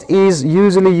MOST is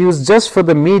usually used just for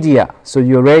the media, so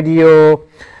your radio,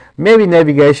 maybe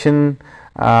navigation,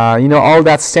 all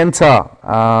that center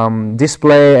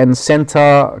display and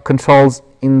center controls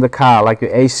in the car, like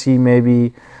your AC,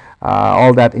 maybe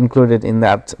all that included in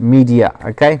that media.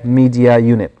 Okay, media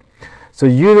unit. So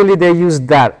usually they use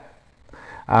that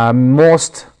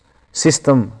MOST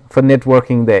system for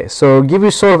networking there. So give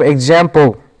you sort of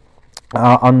example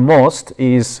on MOST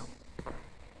is,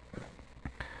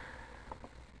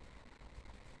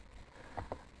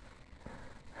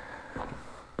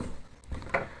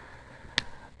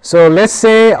 so let's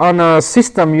say on a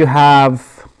system you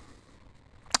have,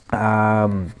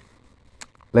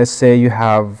 let's say you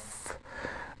have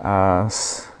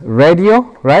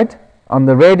radio, right? On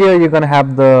the radio you're going to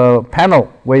have the panel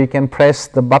where you can press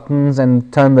the buttons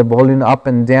and turn the volume up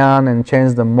and down and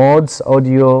change the modes,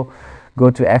 audio, go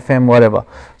to FM, whatever.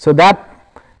 So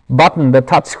that button, the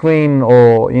touch screen,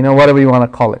 or whatever you want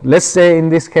to call it, let's say in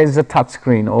this case a touch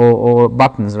screen or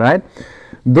buttons, right?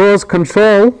 Those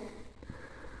control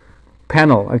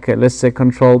panel, okay, let's say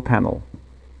control panel,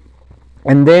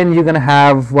 and then you're going to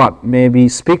have what, maybe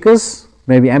speakers,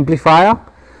 maybe amplifier.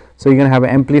 So you're going to have an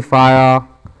amplifier,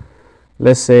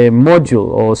 let's say module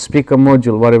or speaker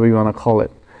module, whatever you want to call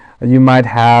it. You might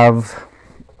have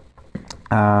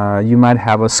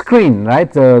a screen,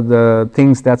 right? The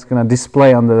things that's going to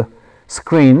display on the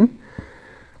screen,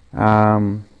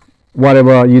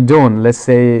 whatever you're doing. Let's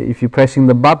say if you're pressing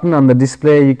the button on the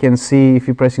display, you can see if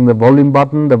you're pressing the volume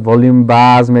button, the volume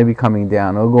bars may be coming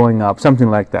down or going up, something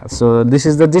like that. So this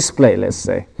is the display, let's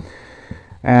say.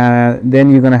 Then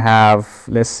you're going to have,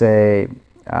 let's say,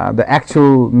 the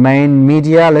actual main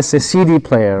media, let's say CD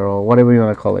player or whatever you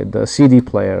want to call it, the CD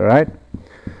player, right?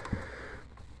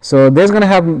 So there's going to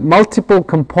have multiple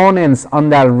components on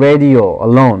that radio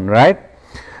alone, right?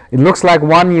 It looks like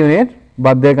one unit,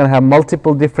 but they're going to have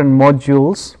multiple different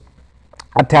modules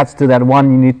attached to that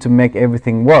one unit to make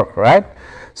everything work, right?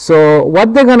 So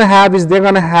what they're going to have is they're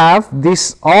going to have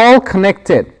this all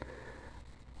connected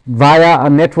via a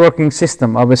networking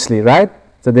system, obviously, right?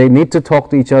 So they need to talk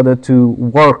to each other to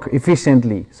work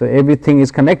efficiently. So everything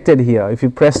is connected here. If you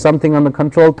press something on the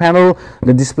control panel,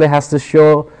 the display has to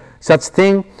show such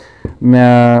thing.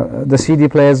 The CD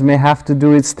players may have to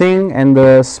do its thing, and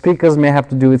the speakers may have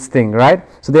to do its thing, right?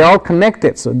 So they're all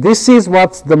connected. So this is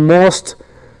what the MOST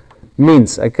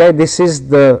means. Okay, this is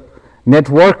the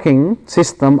networking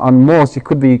system on MOST. It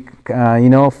could be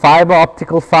fiber,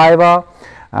 optical fiber.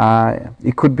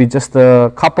 It could be just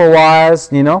a copper wires,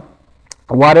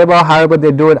 whatever, however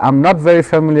they do it. I'm not very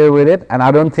familiar with it, and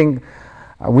I don't think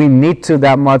we need to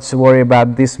that much worry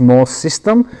about this MOST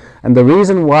system. And the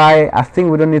reason why I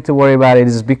think we don't need to worry about it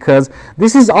is because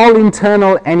this is all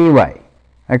internal anyway.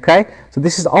 Okay, so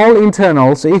this is all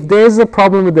internal. So if there's a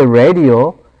problem with the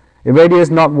radio is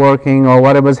not working or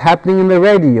whatever is happening in the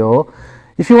radio,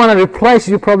 if you want to replace,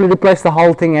 you probably replace the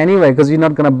whole thing anyway, because you're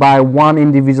not going to buy one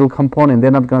individual component. They're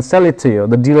not going to sell it to you.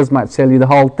 The dealers might sell you the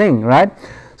whole thing, right?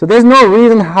 So there's no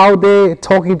reason how they're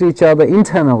talking to each other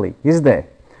internally, is there?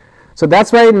 So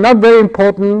that's why not very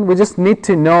important. We just need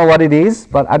to know what it is,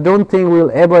 but I don't think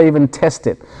we'll ever even test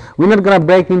it. We're not going to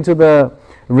break into the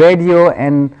radio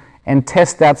and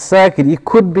test that circuit. It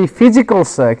could be physical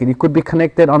circuit. It could be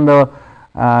connected on the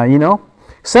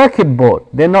circuit board.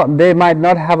 They might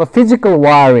not have a physical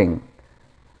wiring.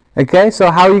 Okay, so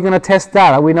how are you going to test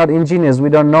that? We're not engineers, we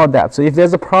don't know that. So if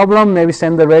there's a problem, maybe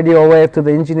send the radio wave to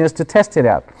the engineers to test it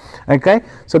out. Okay,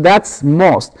 so that's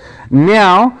MOST.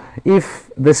 Now, if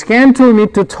the scan tool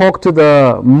need to talk to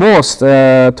the MOST,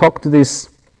 talk to this,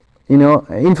 you know,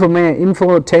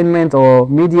 infotainment or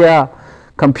media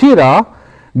computer,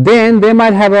 then they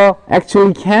might have a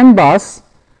actually CANBUS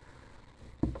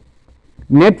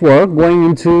network going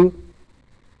into,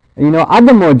 you know,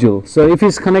 other module. So if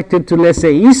it's connected to, let's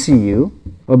say, ECU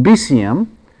or BCM,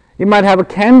 it might have a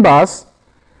CANBUS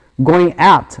going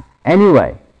out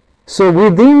anyway. So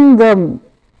within the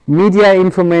media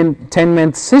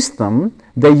infotainment system,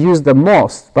 they use the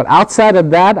MOST, but outside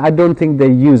of that, I don't think they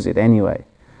use it anyway.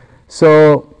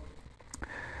 So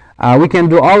we can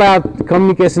do all our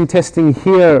communication testing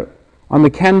here on the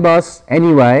CANBUS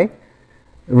anyway,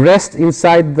 rest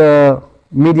inside the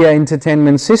media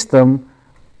entertainment system.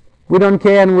 We don't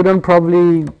care, and we don't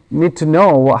probably need to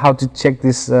know how to check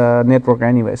this network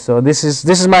anyway. So this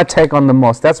is my take on the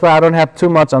MOST. That's why I don't have too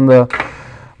much on the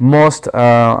MOST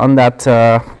on that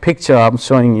picture I'm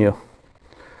showing you.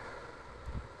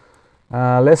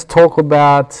 Let's talk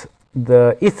about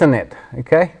the Ethernet.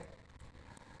 Okay.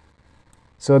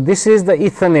 So this is the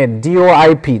Ethernet,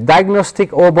 DOIP,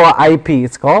 Diagnostic Over IP.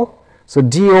 It's called. So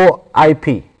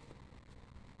DOIP.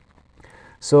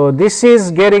 So this is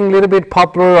getting a little bit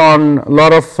popular on a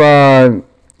lot of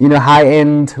you know,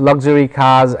 high-end luxury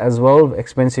cars as well,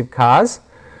 expensive cars.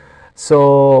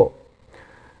 So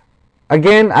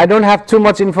again, I don't have too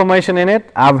much information in it.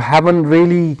 I haven't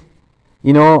really,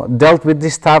 you know, dealt with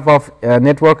this type of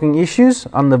networking issues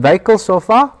on the vehicle so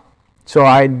far. So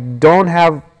I don't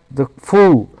have the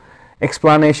full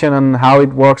explanation on how it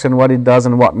works and what it does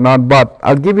and what not. But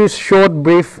I'll give you a short,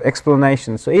 brief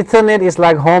explanation. So Ethernet is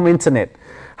like home internet.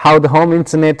 How the home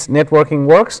internet networking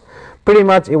works, pretty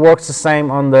much it works the same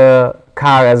on the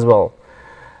car as well.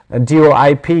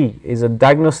 DOIP is a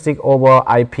diagnostic over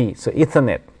IP, so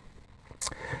Ethernet.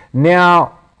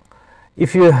 Now,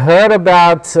 if you heard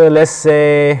about, let's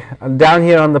say, down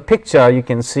here on the picture, you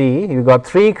can see you got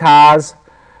 3 cars.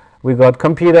 We got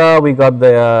computer, we got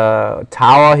the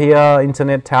tower here,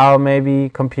 internet tower maybe,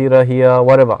 computer here,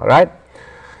 whatever, right?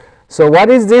 So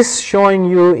what is this showing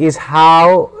you is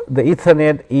how the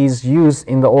Ethernet is used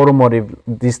in the automotive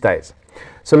these days.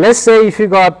 So let's say if you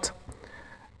got,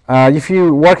 if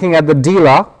you're working at the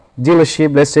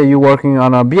dealership, let's say you're working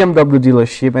on a BMW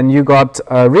dealership and you got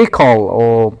a recall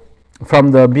or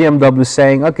from the BMW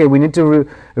saying, okay, we need to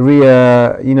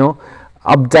you know,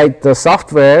 update the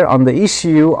software on the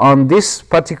ECU on this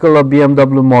particular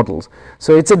BMW models.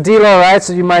 So it's a dealer, right?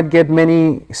 So you might get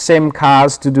many same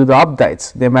cars to do the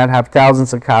updates. They might have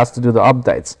thousands of cars to do the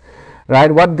updates,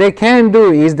 right? What they can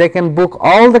do is they can book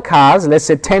all the cars, let's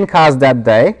say 10 cars that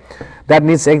day, that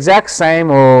needs exact same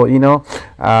or, you know,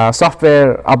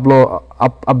 software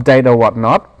update or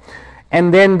whatnot.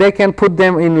 And then they can put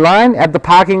them in line at the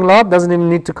parking lot, doesn't even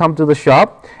need to come to the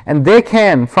shop. And they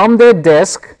can, from their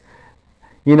desk,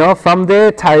 you know, from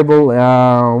their table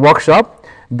workshop,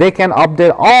 they can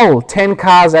update all 10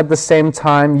 cars at the same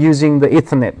time using the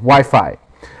Ethernet Wi-Fi.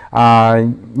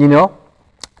 You know,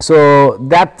 so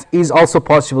that is also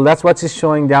possible. That's what is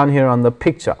showing down here on the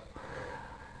picture.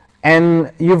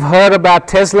 And you've heard about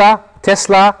Tesla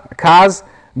cars.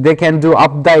 They can do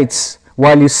updates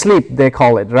while you sleep, they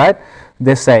call it, right?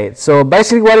 They say it. So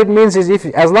basically what it means is, if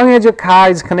as long as your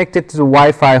car is connected to the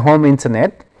Wi-Fi home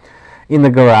internet in the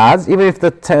garage, even if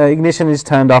the ignition is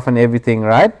turned off and everything,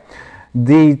 right,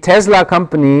 the Tesla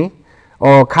company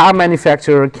or car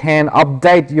manufacturer can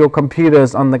update your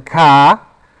computers on the car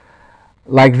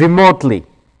like remotely.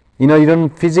 You know, you don't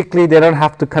physically, they don't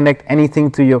have to connect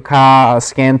anything to your car, a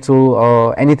scan tool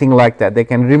or anything like that. They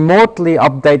can remotely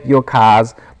update your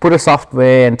cars, put a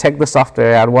software and take the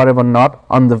software out, whatever not,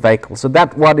 on the vehicle. So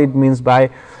that's what it means by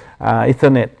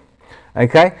Ethernet.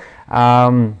 Okay.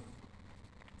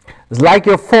 It's like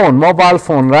your phone, mobile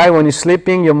phone, right? When you're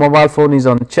sleeping, your mobile phone is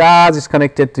on charge, it's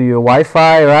connected to your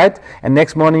Wi-Fi, right? And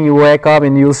next morning you wake up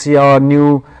and you'll see our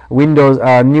new Android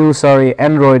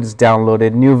is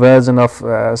downloaded, new version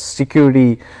of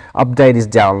security update is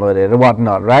downloaded, or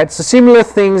whatnot, right? So similar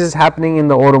things is happening in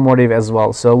the automotive as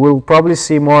well. So we'll probably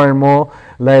see more and more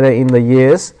later in the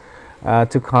years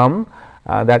to come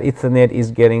that Ethernet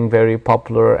is getting very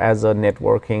popular as a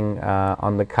networking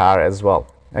on the car as well.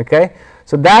 Okay,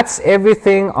 so that's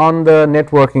everything on the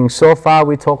networking. So far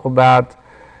we talk about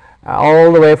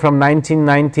all the way from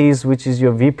 1990s, which is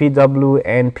your VPW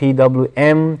and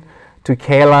PWM, to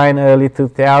K-line early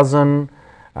 2000.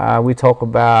 We talk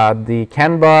about the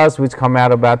CANBUS, which come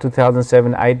out about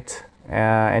 2007-8,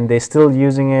 and they're still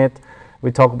using it.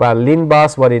 We talk about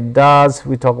LINBUS, what it does.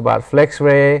 We talk about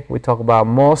FLEXRAY. We talk about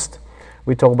MOST.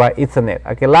 We talk about Ethernet.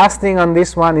 Okay, last thing on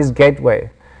this one is gateway.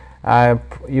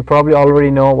 You probably already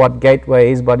know what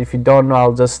gateway is, but if you don't know,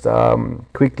 I'll just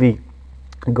quickly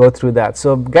go through that.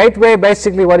 So gateway,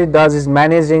 basically what it does is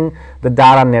managing the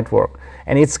data network,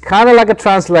 and it's kind of like a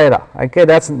translator. Okay,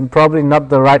 that's probably not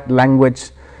the right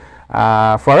language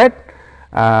for it,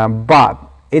 but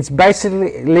it's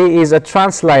basically is a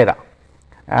translator.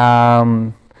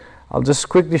 I'll just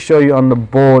quickly show you on the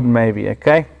board maybe.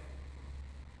 Okay,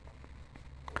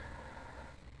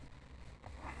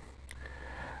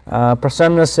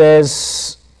 Prasanna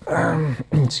says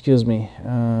excuse me,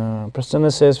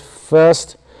 Prasanna says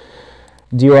first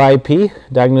DOIP,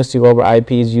 diagnostic over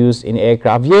IP, is used in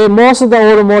aircraft. Yeah, most of the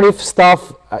automotive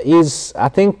stuff is, I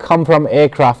think, come from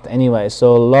aircraft anyway.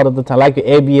 So a lot of the time, like the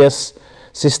ABS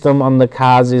system on the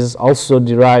cars is also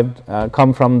derived,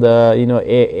 come from the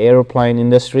airplane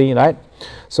industry, right?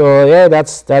 So yeah,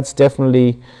 that's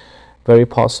definitely very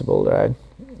possible, right?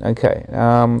 Okay,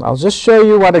 I'll just show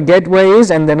you what a gateway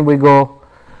is, and then we go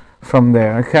from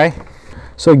there. Okay,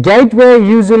 so gateway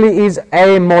usually is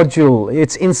a module.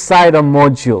 It's inside a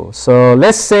module. So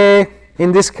let's say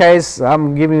in this case,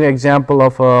 I'm giving you an example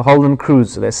of a Holden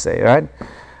Cruise. Let's say, right,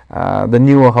 the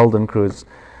newer Holden Cruise,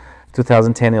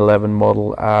 2010-11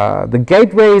 model. The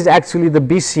gateway is actually the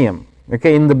BCM.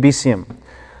 Okay, in the BCM.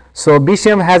 So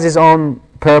BCM has its own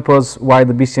purpose why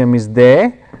the BCM is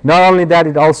there. Not only that,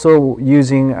 it also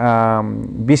using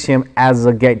BCM as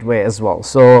a gateway as well.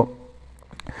 So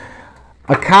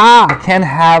a car can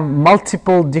have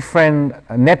multiple different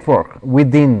network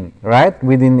within, right,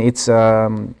 within its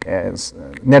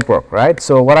network, right?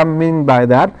 So what I mean by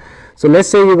that, so let's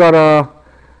say you got a,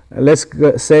 let's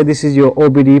say this is your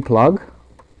OBD plug,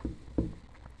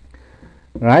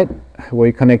 right, where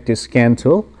you connect your scan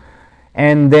tool,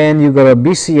 and then you got a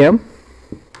BCM,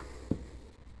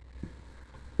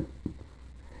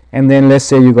 and then let's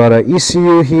say you got a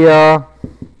ECU here,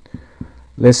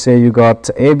 let's say you got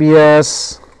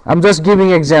ABS. I'm just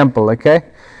giving example, okay?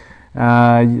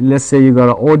 Let's say you got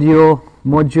an audio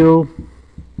module.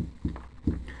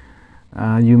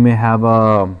 You may have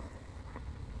a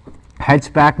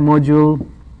hatchback module,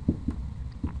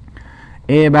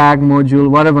 airbag module,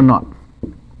 whatever not.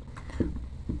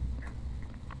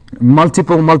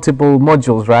 Multiple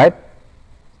modules, right?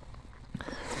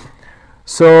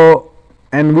 So,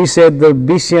 and we said the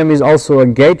BCM is also a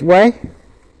gateway.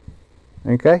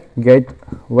 Okay,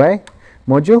 gateway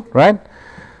module, right?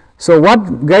 So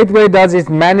what gateway does, it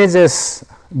manages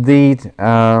the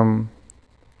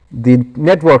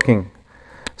networking.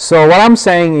 So what I'm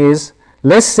saying is,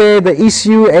 let's say the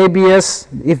ECU, ABS,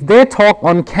 if they talk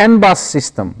on CANBUS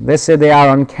system, let's say they are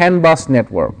on CANBUS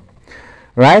network,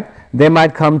 right? They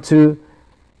might come to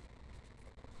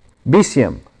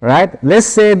BCM, right? Let's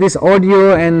say this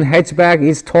audio and hatchback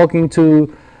is talking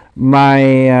to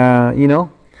my,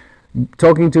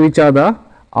 talking to each other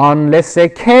on, let's say,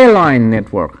 K-line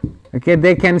network. Okay,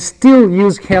 they can still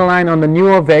use K-line on the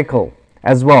newer vehicle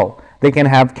as well. They can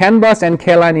have CANBUS and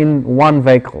K-line in one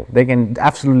vehicle. They can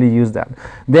absolutely use that.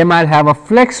 They might have a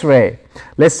FLEXRAY.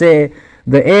 Let's say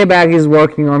the airbag is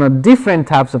working on a different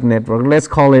types of network. Let's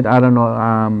call it, I don't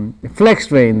know,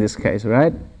 FLEXRAY in this case,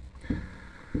 right?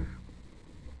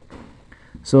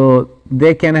 So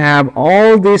they can have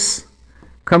all this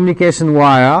communication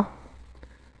wire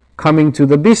coming to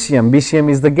the BCM. BCM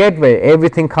is the gateway.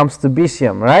 Everything comes to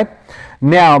BCM, right?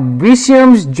 Now,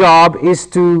 BCM's job is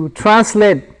to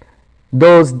translate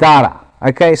those data.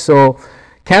 Okay, so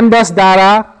CANBUS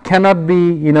data cannot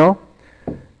be,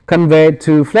 conveyed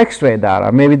to FLEXRAY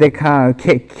data. Maybe they can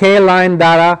K-line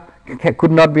data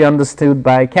could not be understood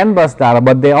by CANBUS data,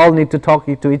 but they all need to talk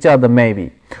to each other,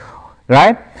 maybe,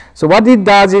 right? So what it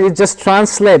does is it just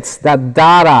translates that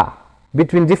data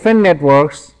between different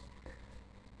networks,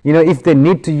 if they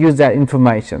need to use that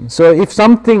information. So if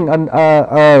something,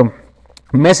 a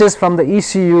message from the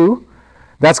ECU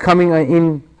that's coming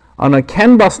in on a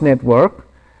CANBUS network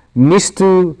needs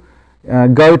to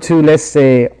go to, let's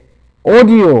say,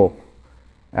 audio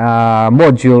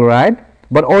module, right?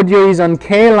 But audio is on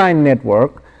K-line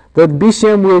network. The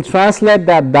BCM will translate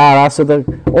that data so the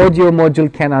audio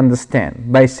module can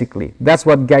understand, basically. That's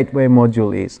what gateway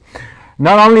module is.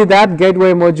 Not only that,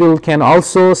 gateway module can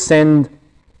also send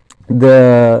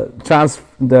the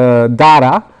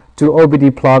data to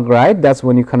OBD plug, right? That's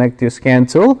when you connect your scan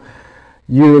tool.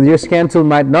 Your scan tool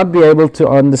might not be able to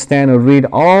understand or read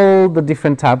all the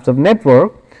different types of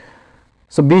network.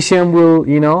 So BCM will,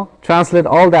 translate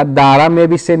all that data,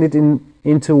 maybe send it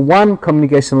into one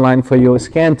communication line for your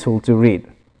scan tool to read,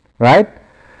 right?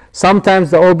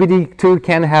 Sometimes the OBD tool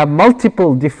can have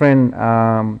multiple different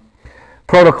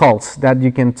protocols that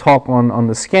you can talk on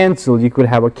the scan tool. You could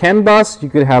have a CANBUS, you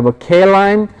could have a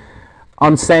K-line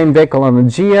on same vehicle. On the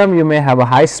GM, you may have a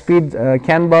high-speed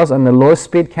CANBUS and a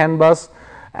low-speed CANBUS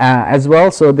as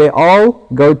well. So they all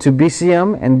go to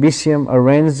BCM, and BCM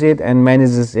arranges it and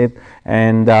manages it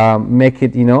and make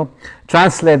it,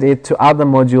 translate it to other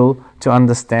module to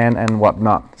understand and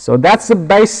whatnot. So that's the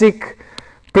basic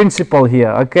principle here.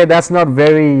 Okay, that's not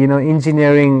very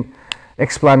engineering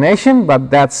explanation,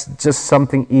 but that's just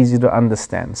something easy to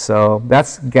understand. So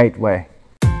that's gateway.